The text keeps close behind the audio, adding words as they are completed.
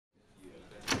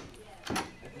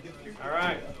All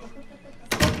right.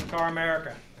 Welcome to Car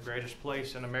America, the greatest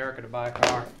place in America to buy a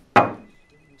car.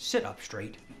 Sit up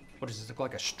straight. What does this look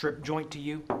like, a strip joint to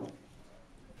you?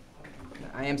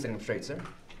 I am sitting up straight, sir.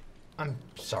 I'm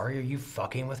sorry, are you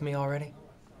fucking with me already?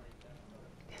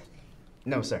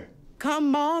 No, sir.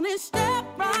 Come on and step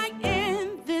right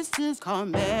in. This is Car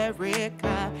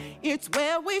America. It's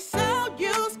where we sell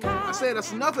used cars. I said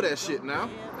that's enough of that shit now.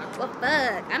 Well,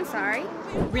 fuck, I'm sorry.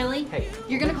 Really? Hey.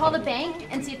 You're gonna call the bank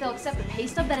and see if they'll accept the pay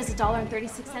stub that is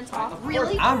 $1.36 off?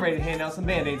 Really? I'm ready to hand out some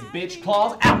band-aids, bitch.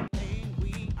 Claws out!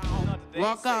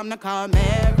 Welcome to Car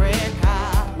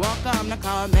America. Welcome to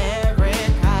Car America.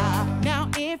 Now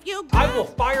if you I will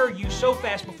fire you so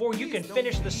fast before you can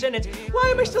finish the sentence. Why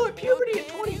am I still at puberty at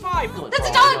 25? That's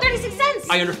 $1.36!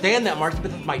 I understand that, Marcy,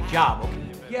 but this is my job, okay?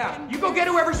 Yeah, you go get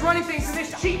whoever's running things in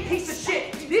this cheap piece of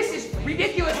shit. This is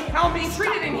ridiculous how I'm being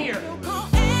treated in here.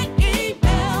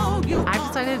 I've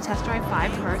decided to test drive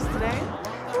 5 cars today.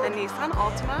 The Nissan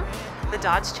Altima, the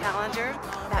Dodge Challenger,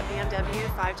 that BMW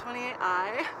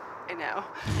 528i. I know.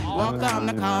 Welcome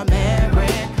to Car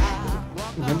America.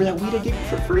 Remember that weed I gave you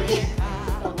for free?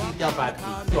 Sell by the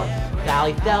feet store.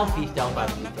 Sally selfie sell by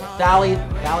the feet store. Sally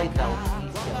selfie sell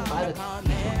by the feet store.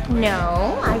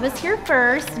 No, I was here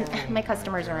first. My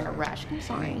customers are in a rush. I'm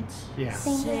sorry. Yeah.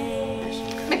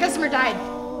 My customer died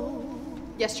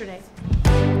yesterday.